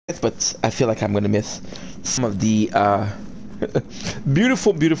but I feel like I'm gonna miss some of the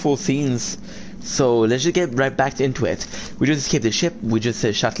beautiful scenes. So let's just get right back into it. We just escaped the ship. We just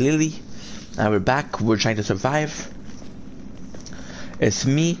shot Lily. We're back. We're trying to survive. It's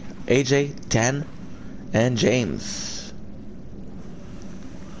me, AJ, Dan, and James.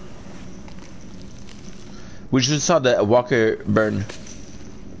 We just saw the walker burn.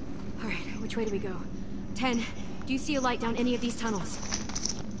 Alright, which way do we go? 10, do you see a light down any of these tunnels?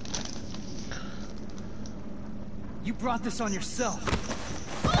 You brought this on yourself.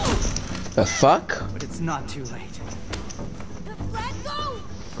 The fuck? But it's not too late. Let go!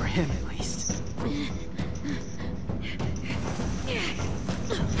 For him, at least.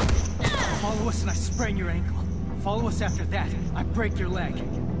 Follow us and I sprain your ankle. Follow us after that, I break your leg.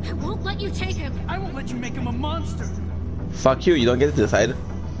 I won't let you take him. I won't let you make him a monster. Fuck you, you don't get to decide.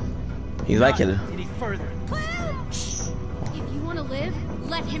 He's my kid. Any further. If you want to live,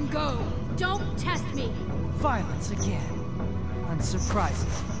 let him go. Don't test me. Violence again. Unsurprising.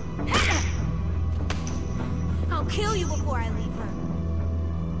 I'll kill you before I leave her.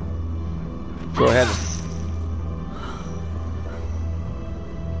 Go ahead.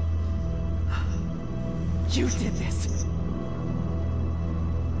 You did this.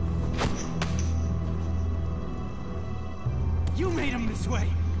 You made him this way.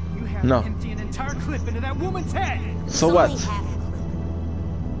 You have No. empty an entire clip into that woman's head. So what?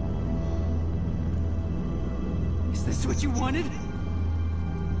 Is this what you wanted?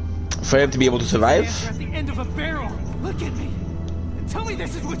 For him to be able to survive? Answer at the end of a barrel. Look at me. And tell me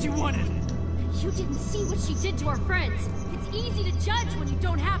this is what you wanted. You didn't see what she did to our friends. It's easy to judge when you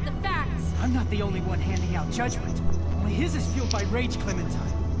don't have the facts. I'm not the only one handing out judgment. Only his is fueled by rage,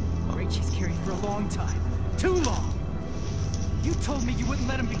 Clementine. Rage he's carried for a long time. Too long. You told me you wouldn't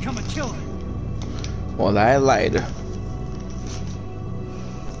let him become a killer. Well, I lied.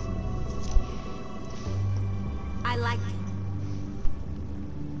 I liked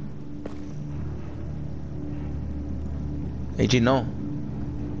it. AJ, no.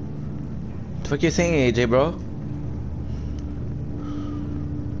 What the fuck you saying, AJ, bro?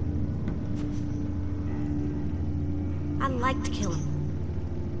 I liked killing.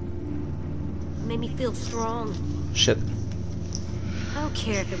 It made me feel strong. Shit. I don't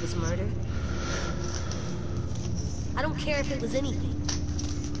care if it was murder. I don't care if it was anything.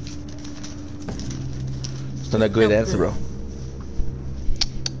 It's not a great answer, bro.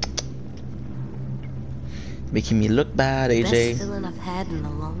 Making me look bad, AJ. Best feeling I've had in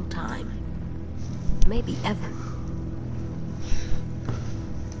a long time. Maybe ever.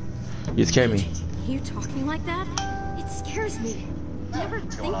 You scare me. You talking like that? It scares me. Never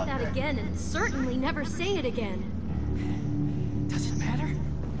think that again, and certainly never say it again. Does it matter?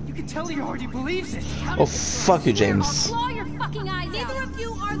 You can tell he already believes it. Oh, fuck you, James. I'll claw your fucking eyes out. Neither of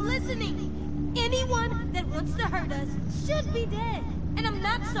you are listening. Anyone that wants to hurt us should be dead. And I'm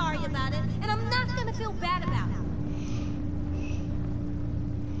not sorry about it, and I'm not gonna feel bad about it.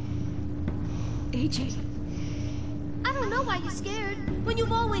 AJ. I don't know why you're scared, when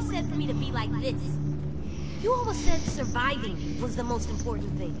you've always said for me to be like this. You always said surviving was the most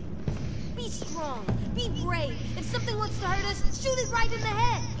important thing. Be strong, be brave. If something wants to hurt us, shoot it right in the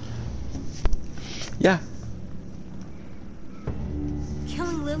head. Yeah.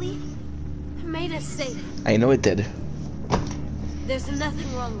 Killing Lily made us safe. I know it did. There's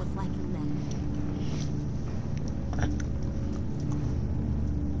nothing wrong with liking that.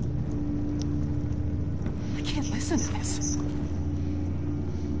 I can't listen to this.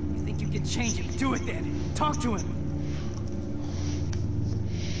 You think you can change him? Do it then. Talk to him.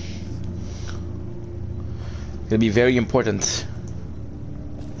 It'll be very important.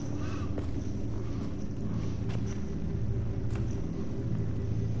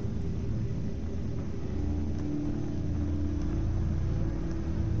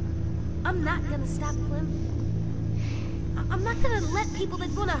 I'm not gonna stop Clem. I'm not gonna let people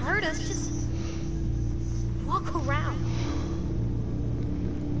that wanna hurt us just walk around.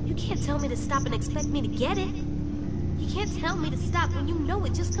 You can't tell me to stop and expect me to get it. You can't tell me to stop when you know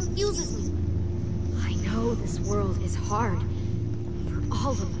it just confuses me. I know this world is hard. For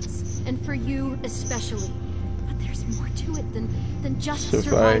all of us. And for you especially. But there's more to it than just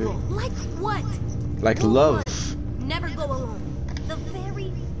survival. Like what? Like love. Never go alone. The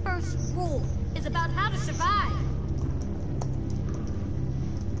very first rule is about how to survive.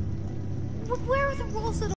 But where are the rules that